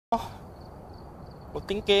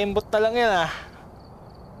Puting kembot na lang yan ah.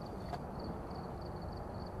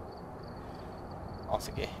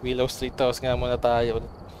 Sige, Willow Street House nga muna tayo.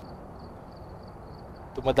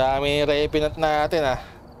 Tumadami yung revenant natin ah.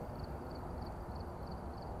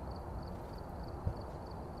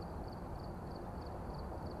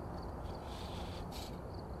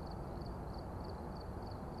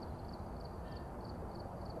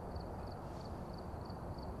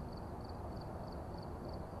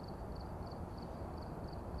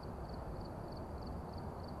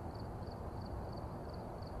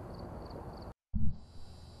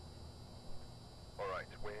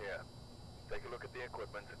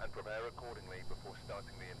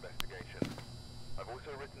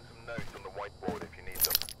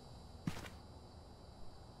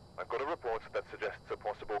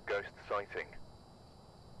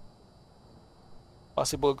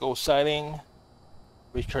 Possible ghost sighting.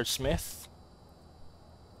 Richard Smith.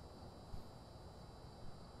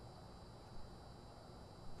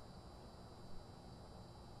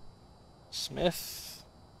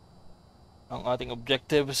 Ang ating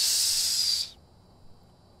objectives.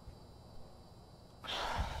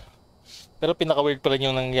 Pero pinaka-weird pa rin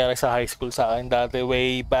yung nangyari sa high school sa akin dati.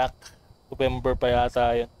 Way back. November pa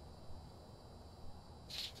yata yun.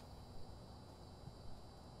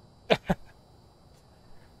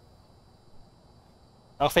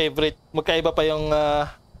 Ang favorite, magkaiba pa yung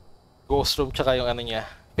ghost room tsaka yung ano niya,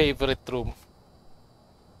 favorite room.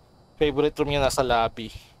 Favorite room niya nasa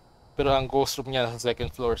lobby. Pero ang ghost room niya nasa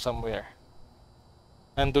second floor somewhere.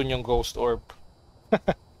 Nandun yung ghost orb.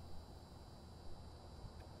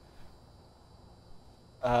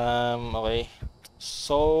 Okay.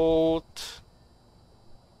 Salt.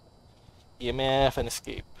 EMF and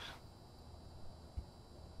escape.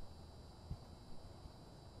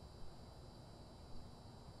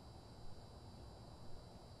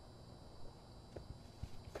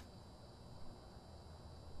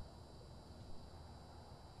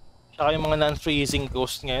 Saka yung mga non-freezing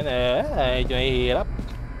ghost ngayon, medyo mahihirap.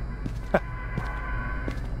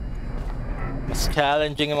 Mas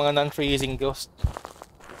challenging yung mga non-freezing ghost.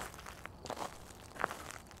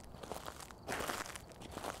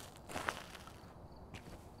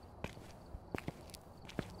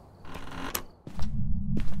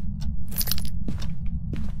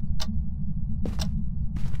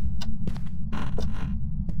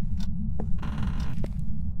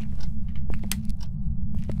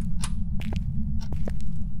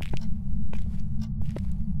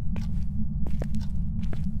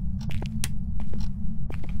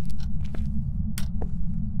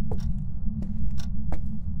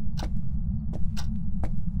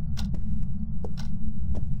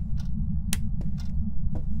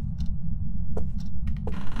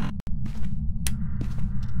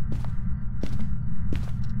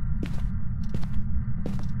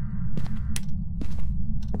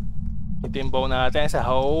 Timbaw natin sa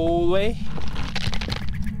hallway.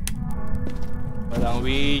 Walang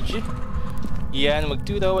Ouija. Yan,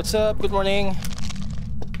 magtudo. What's up? Good morning.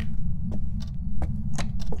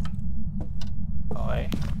 Okay.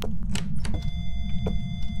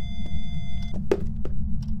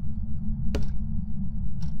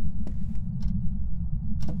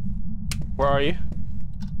 Where are you?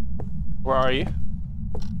 Where are you?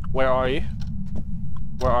 Where are you?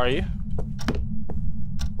 Where are you?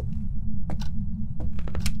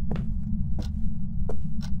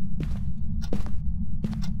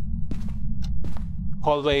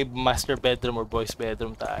 Hallway, master bedroom or boys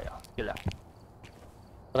bedroom tayo. Sige lang.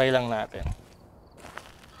 Try lang natin.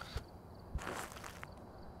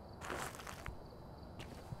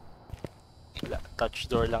 Wala. Touch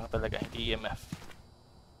door lang talaga. Hindi EMF.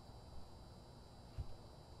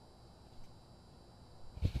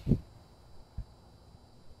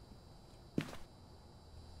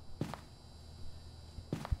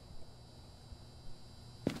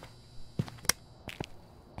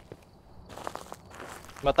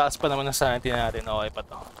 Mataas pa naman ang sanity natin. Okay pa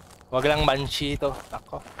to. Wag lang banshee to.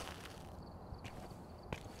 Ako.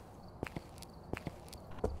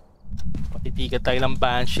 Matitigat tayo ng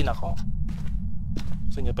banshee. Nako.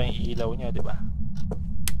 Gusto niya pa yung ilaw niya, di ba?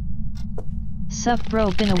 Sup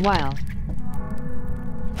bro, been a while.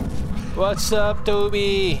 What's up,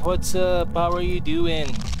 Toby? What's up? How are you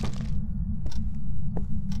doing?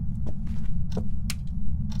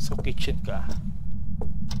 So kitchen ka.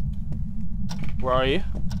 Where are you?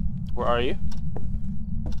 Where are you?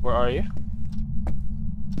 Where are you?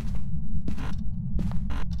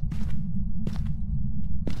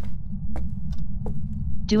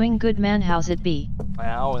 Doing good man, how's it be?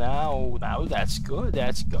 Now, that's good,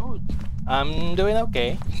 that's good. I'm doing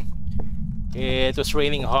okay. It was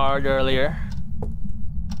raining hard earlier,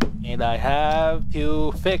 and I have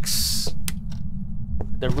to fix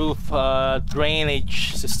the roof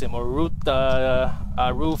drainage system, or roof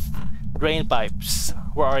drain pipes.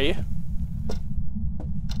 Where are you?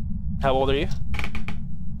 How old are you?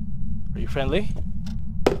 Are you friendly?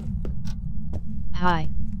 Hi.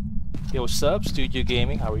 Yo, what's up, Studio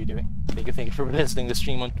Gaming? How are you doing? Thank you for listening to the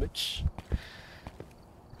stream on Twitch.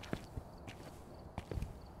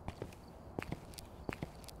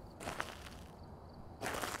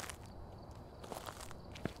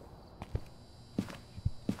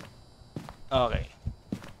 Okay.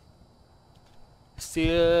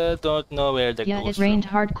 Still don't know where the Yeah, ghost it rained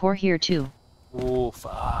room. hardcore here too. Oh,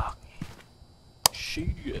 fuck.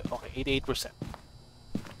 Shit. Okay, 88%.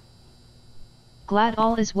 Glad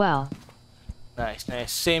all is well. Nice,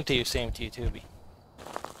 nice. Same to you, Toby.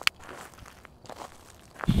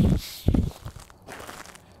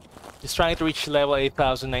 Just trying to reach level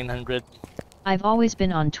 8,900. I've always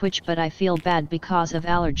been on Twitch, but I feel bad because of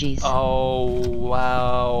allergies. Oh,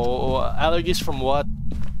 wow. Allergies from what?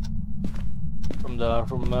 From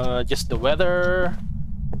just the weather?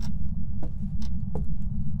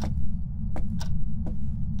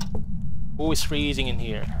 Who is freezing in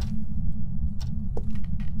here?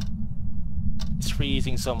 It's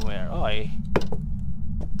freezing somewhere. Oh,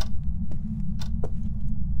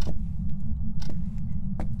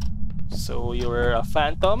 so you're a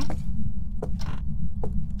phantom?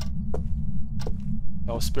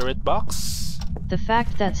 No spirit box? The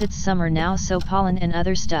fact that it's summer now, so pollen and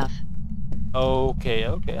other stuff. Okay,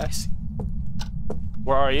 okay, I see.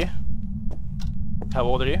 Where are you? How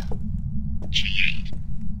old are you?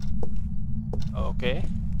 Okay.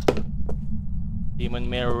 Demon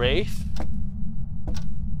Mare Wraith.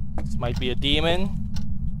 This might be a demon.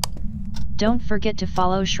 Don't forget to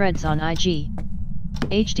follow Shreds on IG.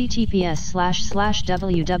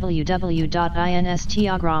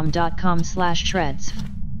 https://www.instagram.com/shreds.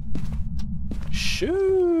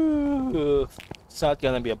 Shoo! It's not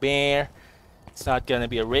gonna be a bear. It's not gonna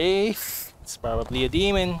be a wraith. It's probably a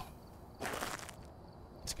demon.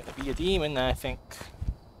 It's gonna be a demon, I think.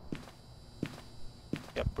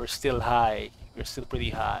 Yep, we're still high. We're still pretty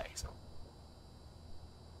high. So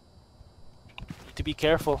you need to be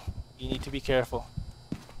careful. You need to be careful.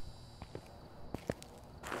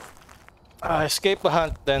 Escape the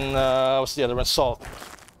hunt, then what's the other one? Salt.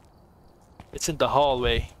 It's in the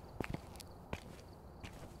hallway.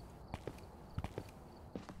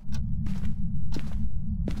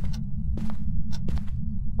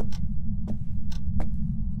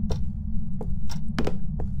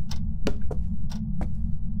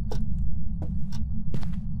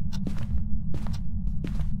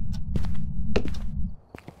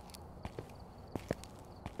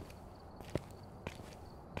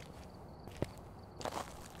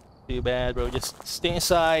 Too bad, bro. Just stay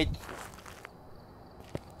inside.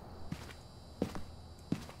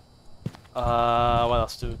 What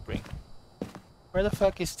else do we bring? Where the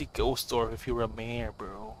fuck is the ghost door if you were a mayor,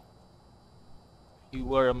 bro? You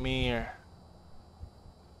were a mayor.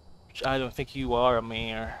 Which I don't think you are a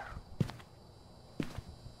mayor.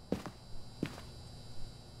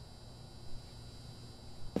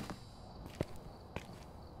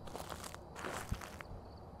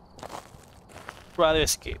 Try to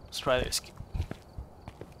escape. Let's try to escape.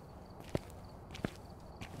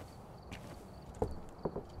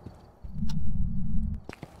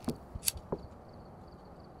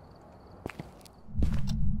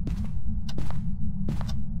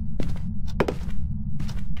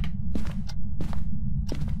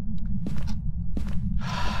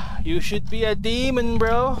 You should be a demon,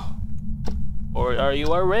 bro. Or are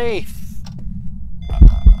you a wraith?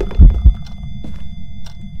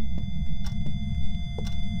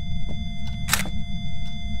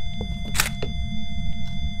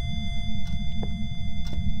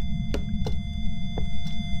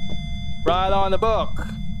 Right on the book.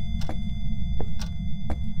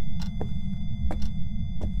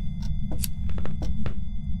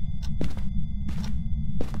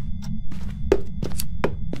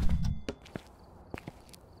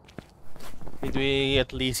 Did we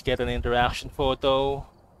at least get an interaction photo?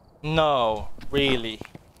 No, really.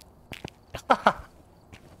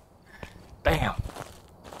 Damn.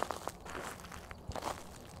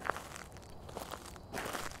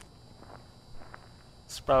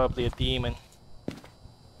 It's probably a demon.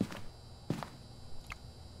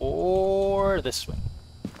 Or this one.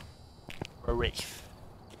 Or a wraith.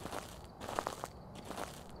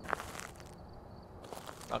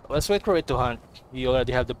 Okay, let's wait for it to hunt. We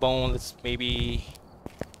already have the bone. Let's maybe...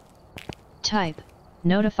 Type.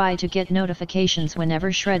 Notify to get notifications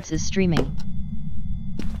whenever Shreds is streaming.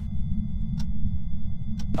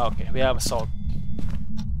 Okay, we have assault.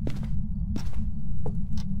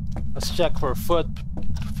 Let's check for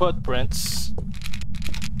footprints.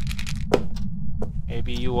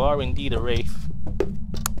 Maybe you are indeed a wraith.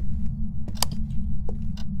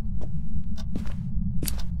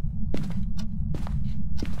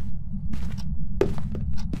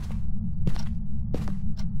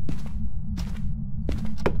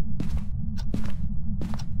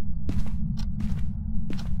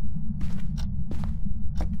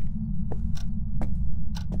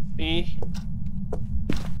 See?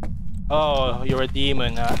 Oh, you're a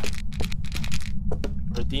demon, huh?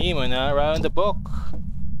 You're a demon, huh? Right on the book.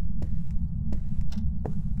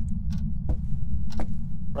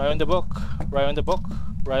 Right on the book. Right on the book.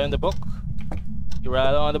 Right on the book. You're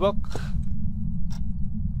right on the book.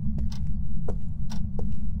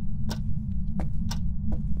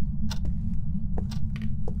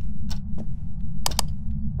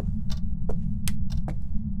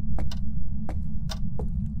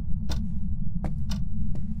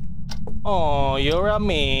 Oh, you're a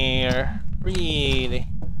mayor. Really?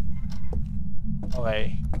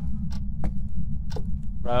 Okay.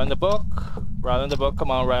 Right on the book. Right on the book.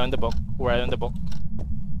 Come on, right on the book. Right on the book.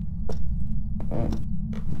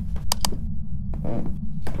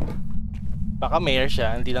 Baka mayor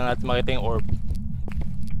siya, hindi lang natin makita yung orb.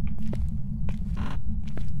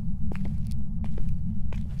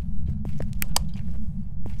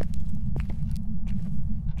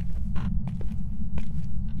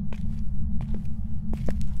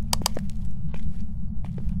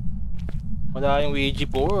 Wala yung Ouija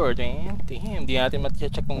board, eh. Damn, di natin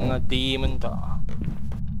mati-check kung demon to.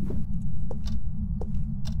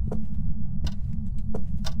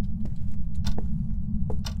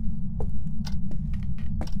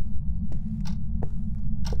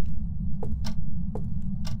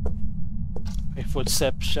 May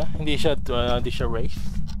footsteps siya. Hindi siya wraith.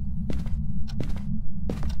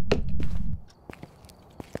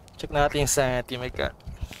 Check natin yung sanity, my god.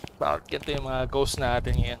 Bakit ganito yung mga ghosts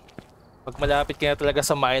natin ngayon? Pag malapit ka na talaga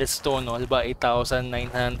sa milestone, no? Diba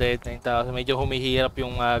 8,900, 9,000, medyo humihirap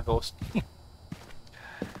yung ghost.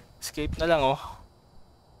 Escape na lang, oh.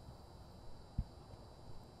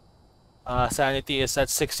 Sanity is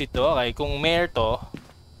at 62. Okay, kung mayor to,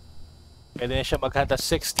 pwede na siya maghanta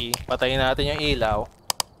 60. Patayin natin yung ilaw.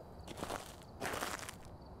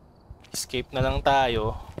 Escape na lang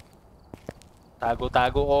tayo.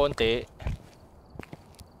 Tago-tago konti.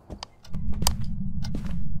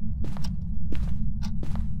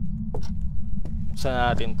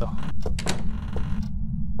 Saan natin to?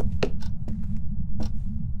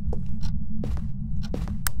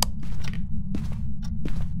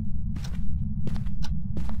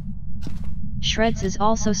 Shreds is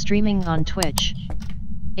also streaming on Twitch.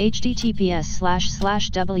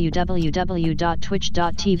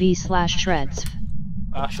 https://www.twitch.tv/shreds.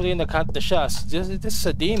 Actually, nag-hunt na siya. This is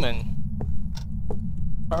a demon.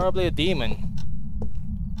 Probably a demon.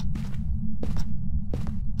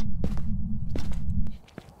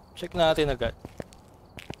 Check natin agad.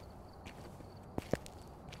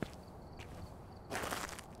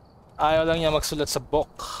 Ayaw lang niya magsulat sa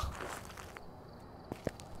book.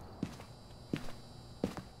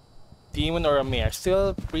 Demon or a mayor?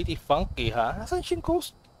 Still pretty funky, ha? Nasaan yung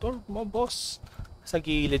ghost or mo, boss? Sa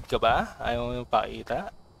gilid ka ba? Ayaw mo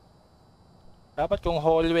pakita? Dapat kung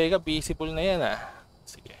hallway ka, visible na yan, ha?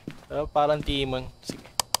 Sige. Pero parang demon. Sige.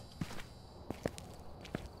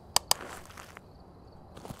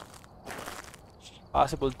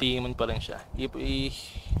 Possible demon pa rin siya.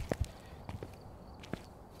 It's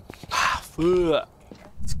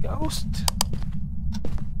ghost.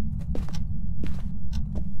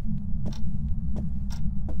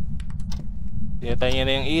 Tinatay niya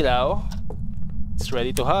na yung ilaw. It's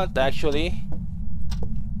ready to hunt, actually.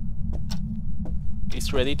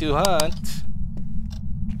 It's ready to hunt.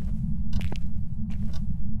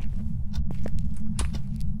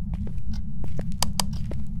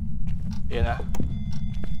 Yan na.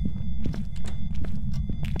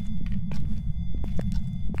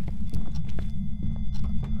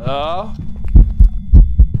 Hello?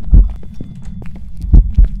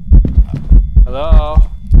 Hello?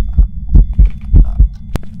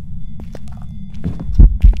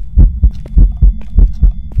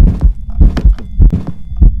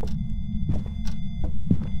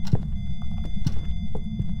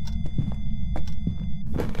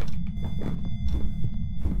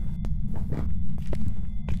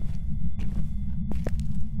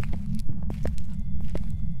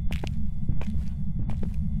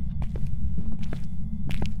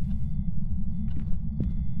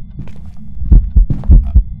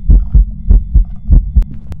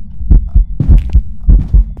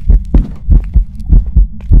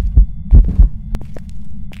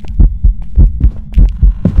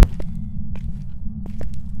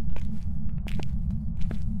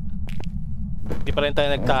 pa rin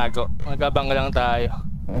tayo nagtago. Magabang lang tayo.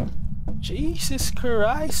 Jesus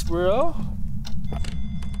Christ, bro.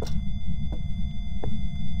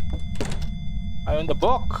 Ayun the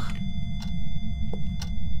book.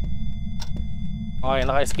 Okay,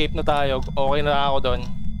 naka-escape na tayo. Okay na ako doon.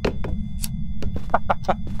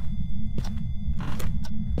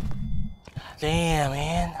 Damn,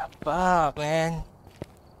 man. Fuck, man.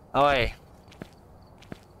 Okay.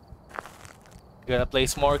 Gonna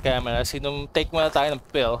place more cameras. Take muna tayo ng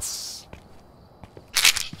pills.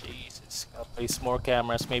 Jesus. Gonna place more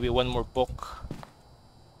cameras. Maybe one more book.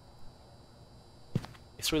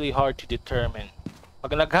 It's really hard to determine.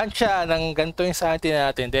 Pag nag-hunt siya ng ganito yung sanity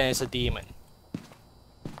natin, then it's a demon.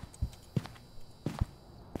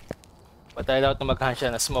 But I doubt na mag-hunt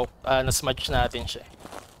siya na smudge natin siya.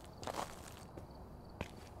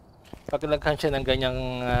 Pag nag-hunt siya ng ganyang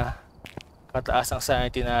kataas ang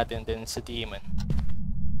sanity natin, then it's a demon.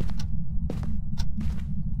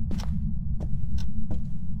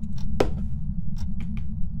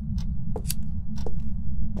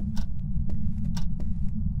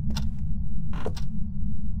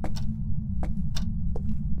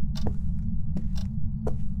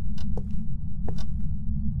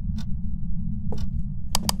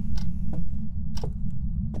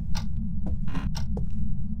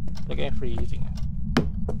 Again, freezing.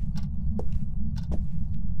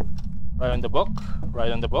 Right on the book.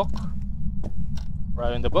 Right on the book.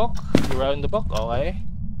 Right on the book. You right on the book. Okay.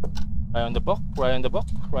 Right on the book. Right on the book.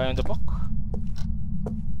 Right on the book.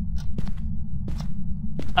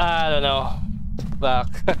 I don't know. Back.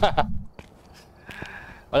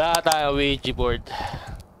 Wala tayong Ouija board.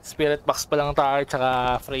 Spirit box pa lang tayo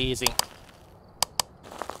tsaka freezing.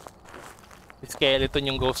 Skeleton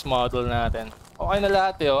yung ghost model natin. Okay na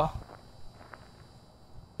lahat eh, oh.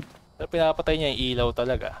 Pero pinapatay niya yung ilaw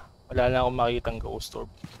talaga. Wala na akong makitang ghost orb.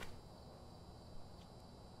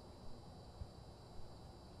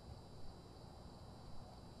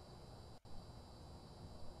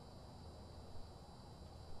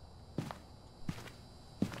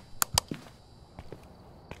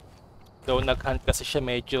 Though nag-hunt kasi siya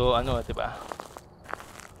medyo ano, diba?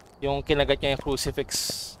 Yung kinagat niya yung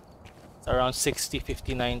crucifix around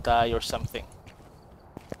 60-59 tayo or something.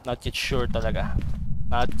 Not yet sure talaga.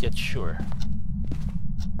 Not yet sure.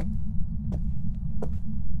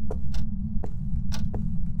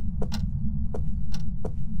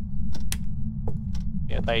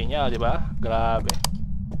 Pinatay niya, di ba? Grabe.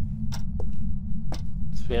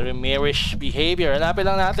 It's very marish behavior. Hanapin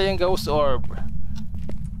lang natin yung ghost orb.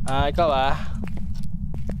 Ikaw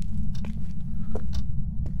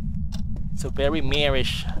It's a very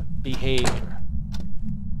marish behavior.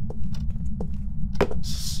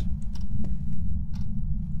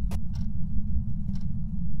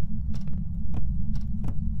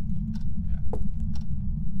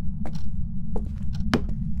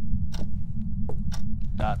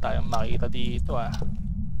 Wala tayong makita dito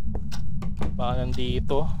baka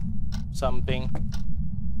nandito something.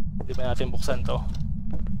 Hindi ba natin buksan to?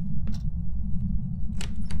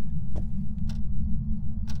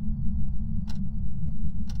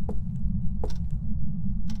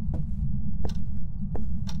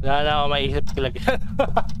 Wala na ako maisip kilagyan.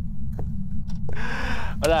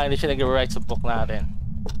 Wala, hindi siya nag-write sa book natin.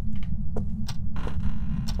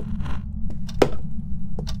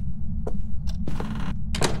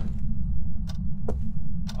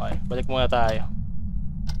 Okay, balik muna tayo.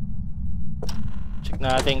 Check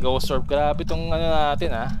natin ghost orb. Grabe itong ano natin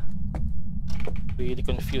Really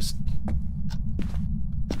confused.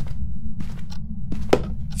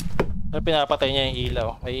 Pero pinapatay niya yung ilaw.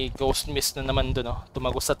 May ghost mist na naman dun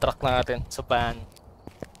tumagos sa truck natin, sa van.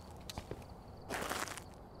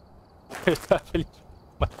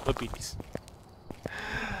 Mabilis.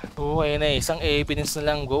 Okay na isang evidence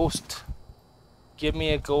na lang, ghost. Give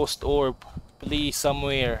me a ghost orb. Please,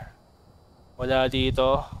 somewhere. Wala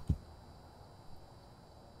dito.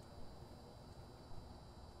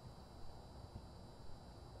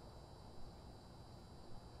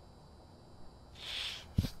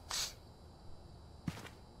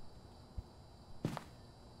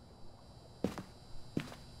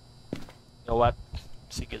 You know what?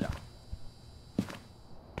 Sige lang.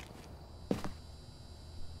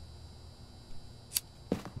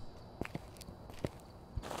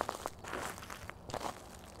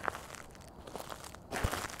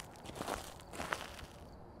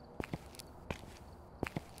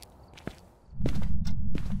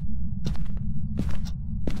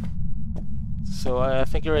 So I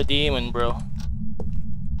think you're a demon, bro.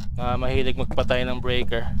 Mahilig magpatay ng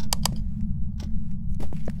breaker.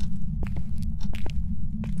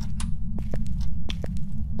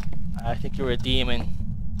 I I think you're a demon.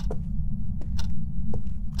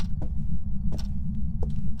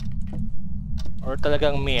 Or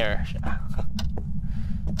talagang mirror siya.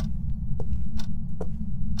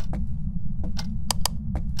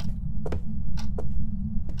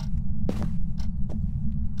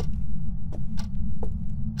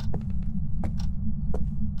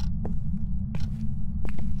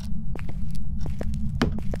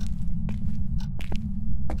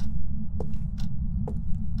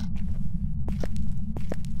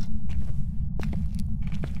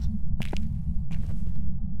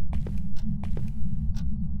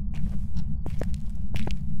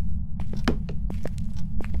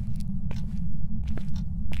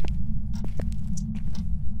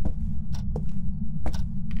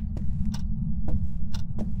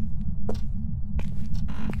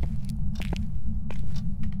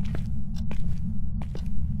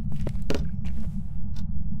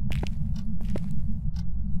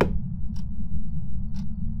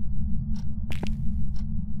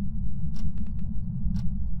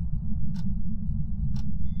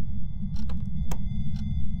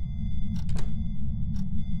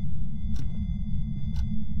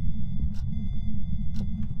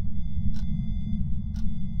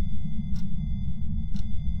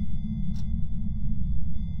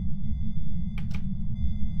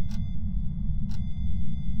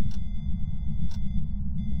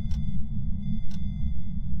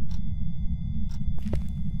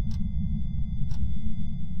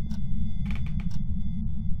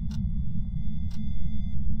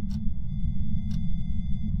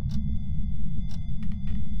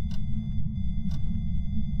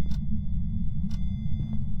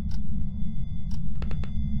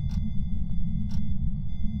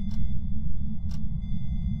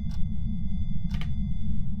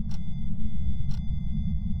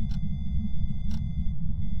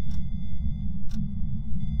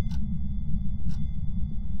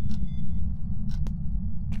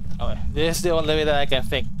 Okay, this is the only way that I can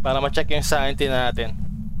think para ma-check yung sanity natin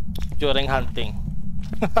during hunting.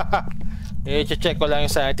 I-check ko lang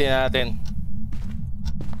yung sanity natin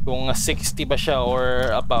kung 60 ba siya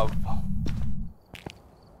or above.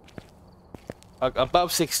 Pag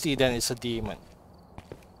above 60 then it's a demon.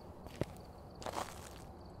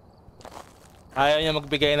 Ayaw niya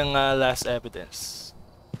magbigay ng last evidence.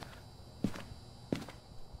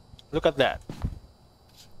 Look at that.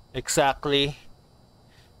 Exactly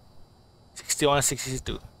 61,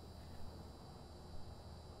 62.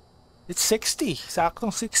 It's 60.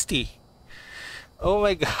 Saktong 60. Oh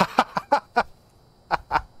my god.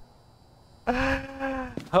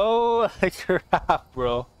 Holy crap,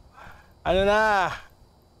 bro. Ano na?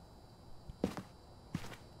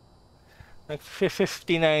 Like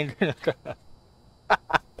 59 din.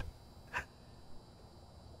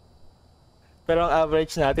 Pero ang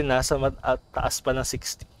average natin nasa taas pa ng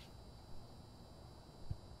 60.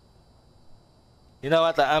 You know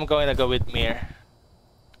what? I'm going to go with Mir.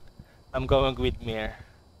 I'm going with Mir.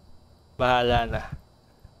 Bahala na.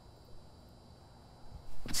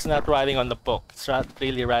 It's not riding on the book. It's not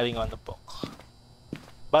really riding on the book.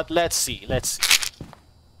 But let's see. Let's see.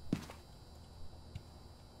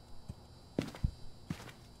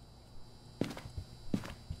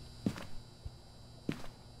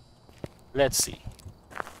 Let's see.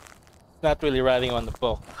 It's not really riding on the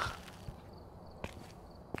book.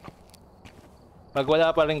 Pag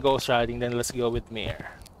wala pa rin ghost riding, then let's go with Mir.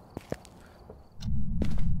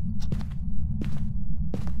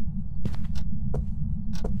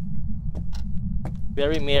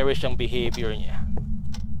 Very Mirish ang behavior niya.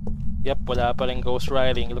 Yep, wala pa rin ghost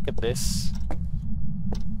riding. Look at this.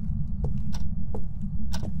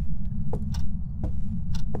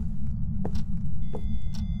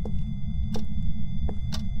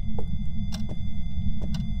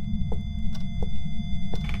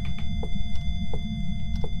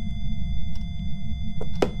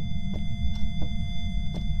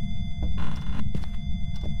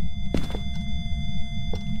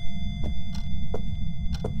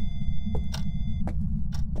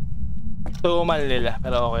 Tumal nila,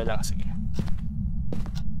 pero okay lang, sige.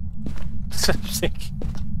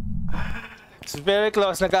 It's very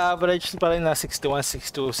close, naka-average pa rin na 61,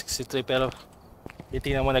 62, 63, pero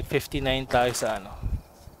titignan mo, nag-59 tayo sa ano.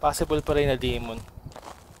 Possible pa rin na demon.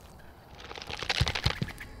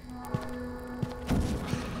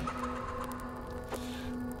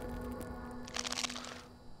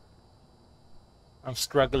 I'm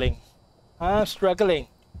struggling.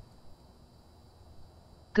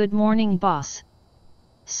 Good morning, boss.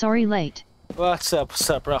 Sorry late. What's up,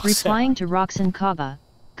 Roxanne? Replying to Roxanne Kaba.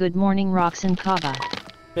 Good morning, Roxanne Kaba.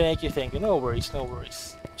 Thank you. No worries.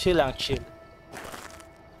 Chill lang, chill.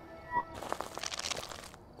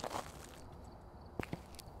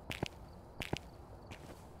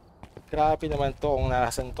 Grabe naman to kung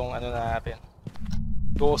nasan tong ano natin.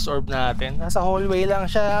 Ghost orb natin. Nasa hallway lang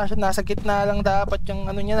siya. Nasa gitna lang dapat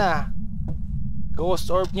yung ano niya na.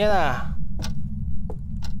 Ghost orb niya na.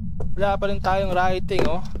 Wala pa rin tayong writing,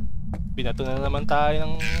 oh. Binato na naman tayo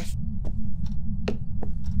ng...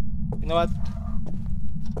 You know what?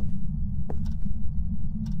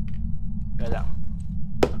 Kaya lang.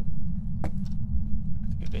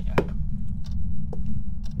 Sige, ganyan.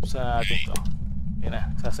 Saan natin to? Yan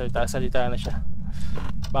na, sasalita na siya.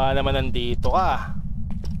 Baka naman nandito ka.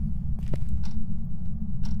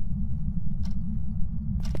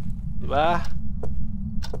 Diba?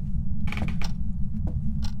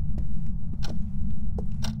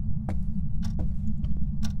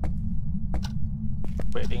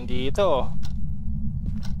 Pwedeng dito.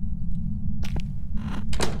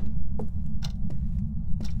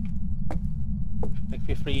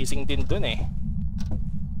 Nagpi-freezing din dun eh.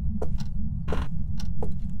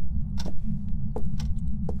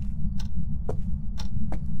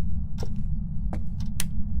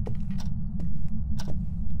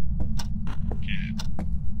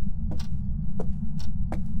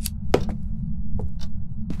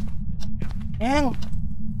 Yang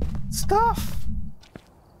stuff.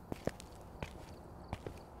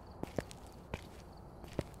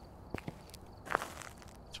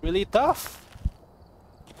 It's really tough.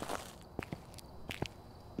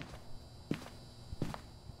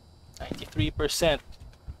 %.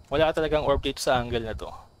 Wala talagang orb dito sa angle na to.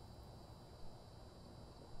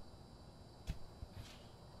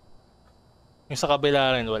 Yung sa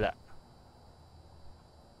kabila rin wala.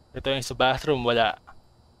 Ito yung sa bathroom wala.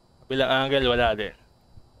 Kabilang angle wala din.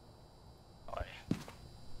 Okay.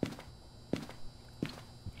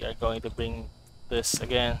 We are going to bring this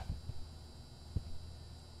again.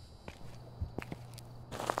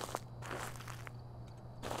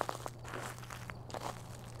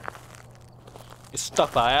 It's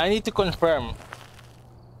tough. I need to confirm.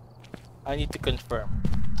 I need to confirm.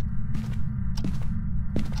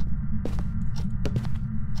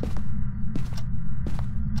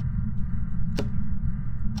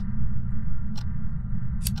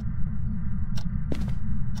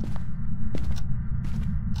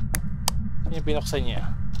 Ano yung binuksan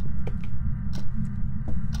niya?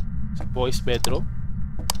 Sa boys bedroom?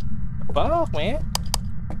 Fuck, man.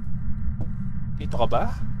 Dito ka ba?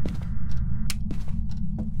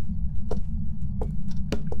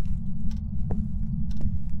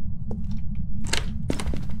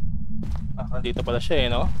 Nandito pala siya eh,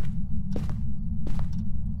 no?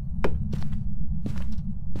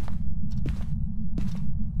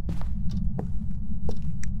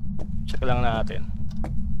 Check lang natin.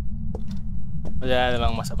 Wala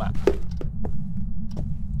namang masama.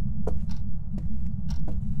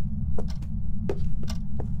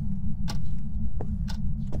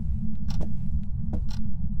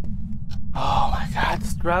 Oh my God,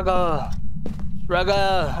 struggle!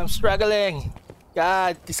 Struggle! I'm struggling!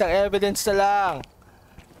 God, isang evidence na lang.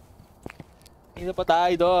 Hindi pa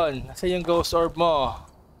tayo doon. Nasaan yung ghost orb mo?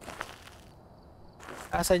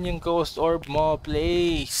 Nasaan yung ghost orb mo,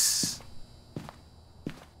 please?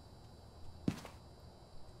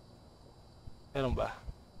 Meron ba?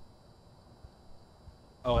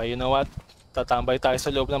 Okay, you know what? Tatambay tayo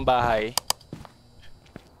sa loob ng bahay.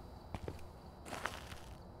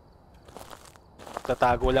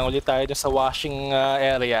 Tatago lang ulit tayo dun sa washing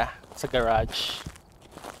area. Sa garage.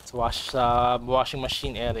 Sa washing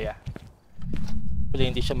machine area. Pwede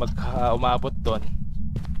hindi siya umabot doon.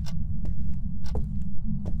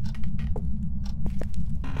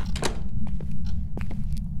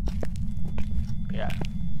 Kaya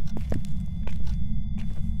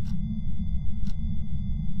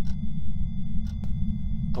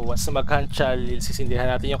to, once na mag-handshell, sisindihan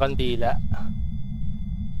natin yung kandila.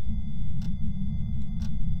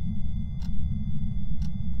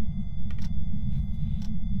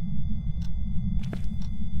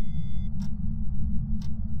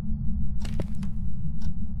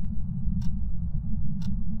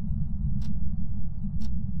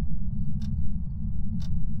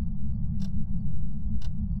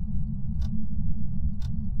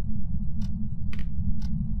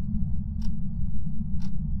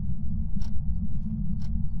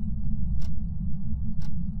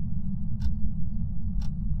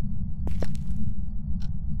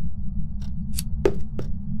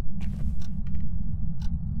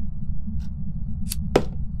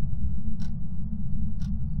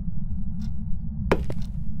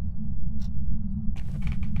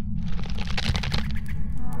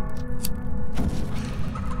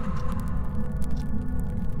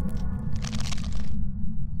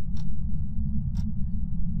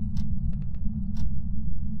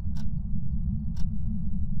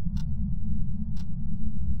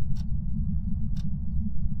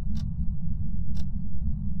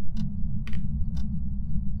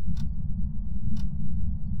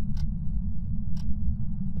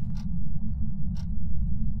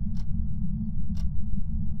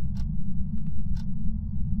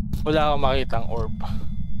 Wala akong makitang orb.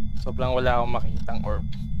 Sobrang wala akong makitang orb.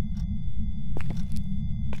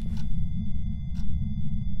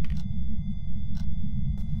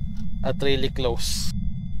 At really close.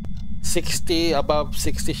 60, above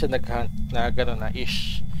 60 siya nag-hunt na gano'n na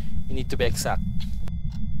ish. You need to be exact.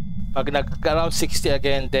 Pag nag-around 60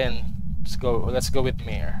 again, then let's go with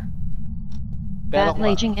Mayor. Bat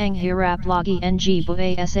laging ang hirap lagi ng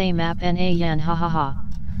buhay sa map na yan hahaha.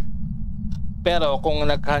 Pero kung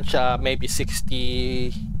nag-hunt siya maybe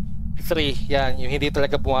 63, yan, yung hindi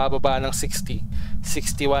talaga bumababa ng 60,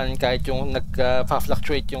 61 kahit yung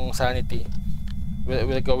nag-fluctuate yung sanity,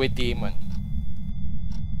 we'll go with Demon.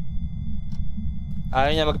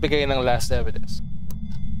 Ayaw niya magbigay ng last evidence.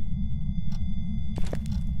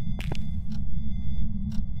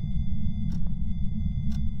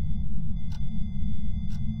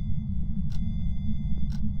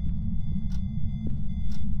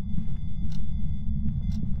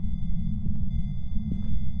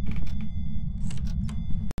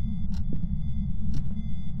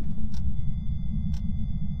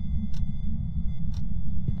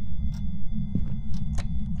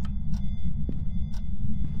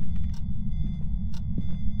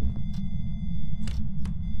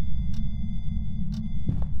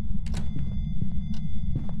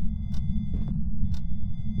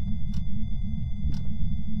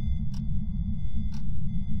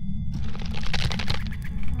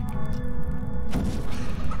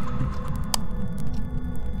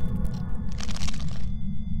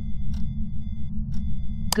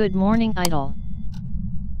 Good morning, Idol.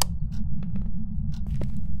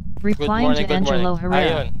 Replying to Angelo Herrera.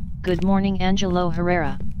 Ayun. Good morning, Angelo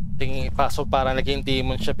Herrera. Tingin paso para naging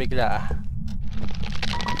demon siya bigla.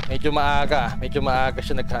 Medyo maaga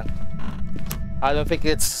siya nag-hunt. I don't think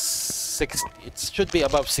it's 60. It should be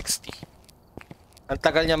above 60. Ang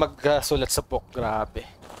tagal niya magsulat sa book, grabe.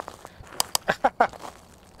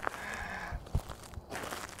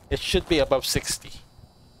 It should be above 60.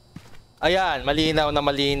 Ayan, malinaw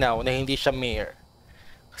na hindi siya Mayor.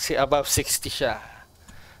 Kasi above 60 siya.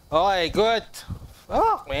 Okay, good.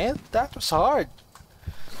 Oh, man, that was hard.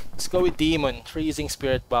 Let's go with Demon, Freezing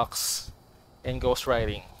Spirit Box, and Ghost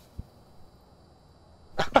Riding.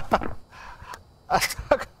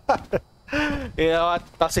 You know what?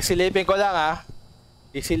 Tapos isilipin ko lang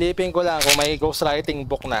Isilipin ko lang kung may Ghost Writing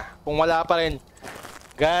book na. Kung wala pa rin,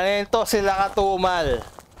 ganito sila katumal.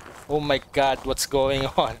 Oh my God, what's going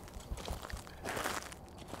on?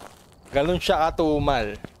 Ganun siya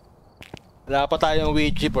katumal. Wala pa tayong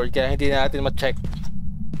Ouija board kaya hindi natin ma-check.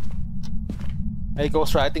 May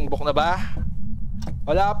Ghost Writing book na ba?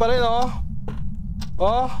 Wala pa rin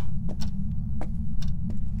Oh.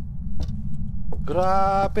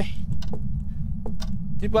 Grabe.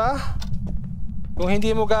 Diba? Kung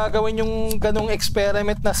hindi mo gagawin yung ganung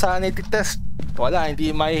experiment na sanity test, wala,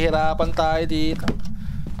 hindi mahihirapan tayo dito.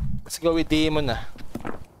 Let's go with Demon na.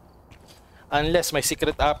 Unless may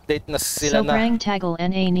secret update na sila na. Sobrang tagal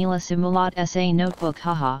na nila simulat sa notebook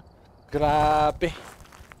haha. Grabe.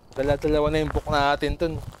 Dala-dalawa na yung book natin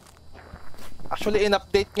dun. Actually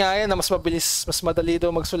in-update nga yan na mas mabilis, mas madali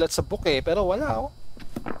daw magsulat sa book pero wala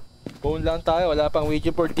Bone lang tayo, wala pang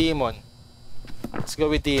Ouija board. Demon. Let's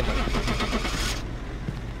go with Demon.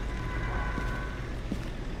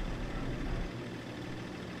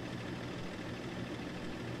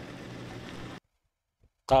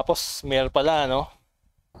 Tapos, Mayor pala,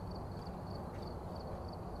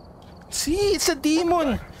 See, it's a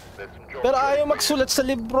demon! Pero ayaw magsulat sa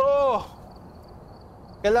libro!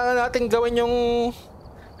 Kailangan natin gawin yung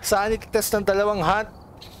sanity test ng dalawang hunt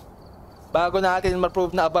bago natin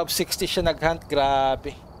ma-prove na above 60 siya nag-hunt.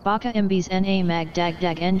 Grabe. Baka imbis na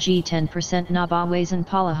magdagdag ng 10% na bawasan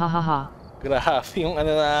pala hahaha. Grabe yung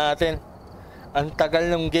natin. Ang tagal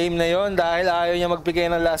ng game na yon dahil ayaw niya magbigay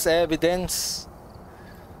ng last evidence.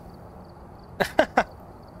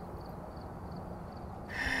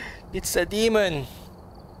 It's a demon.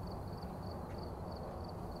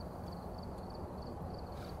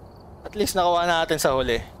 At least nakuha natin sa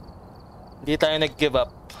huli. Hindi tayo nag-give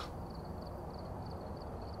up.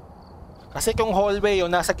 Kasi kung hallway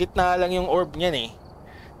yung nasa gitna lang yung orb niyan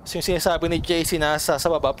So yung sinasabi ni JC nasa sa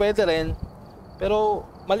baba, pwede rin. Pero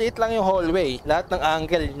maliit lang yung hallway. Lahat ng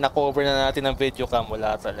angle na-cover na natin ng video cam.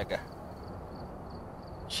 Wala talaga.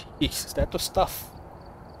 Jeez, that was tough.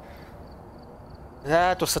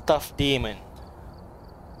 That was a tough demon.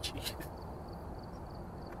 Jeez.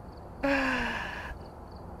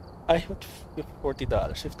 Ay, $40,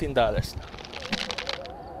 $15.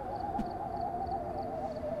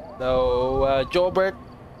 So, Jobert,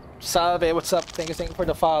 Salve, what's up? Thank you for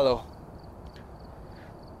the follow.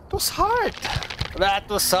 It was hard. That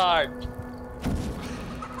was hard.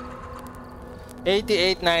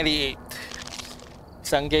 88-98.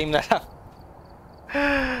 Isang game na lang.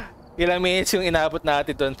 Ilang minutes yung inabot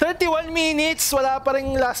natin doon? 31 minutes! Wala pa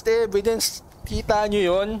rin last evidence. Kita nyo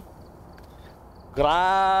yun?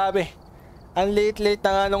 Grabe. Ang late-late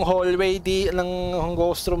na nga nung hallway. Ng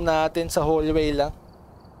ghost room natin sa hallway lang.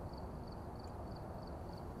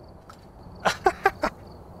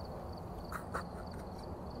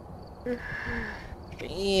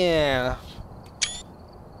 Yeah.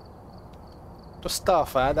 It was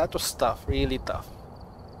tough, huh? That was tough. Really tough.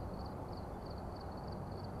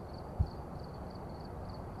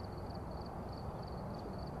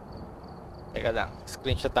 Teka lang.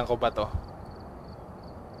 Screenshotan ko ba to?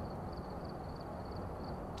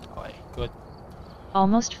 Okay, good.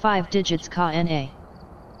 Almost 5 digits ka NA.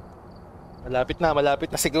 Malapit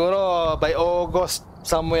na siguro by August,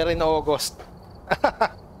 somewhere in August.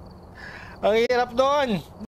 Ang hirap doon.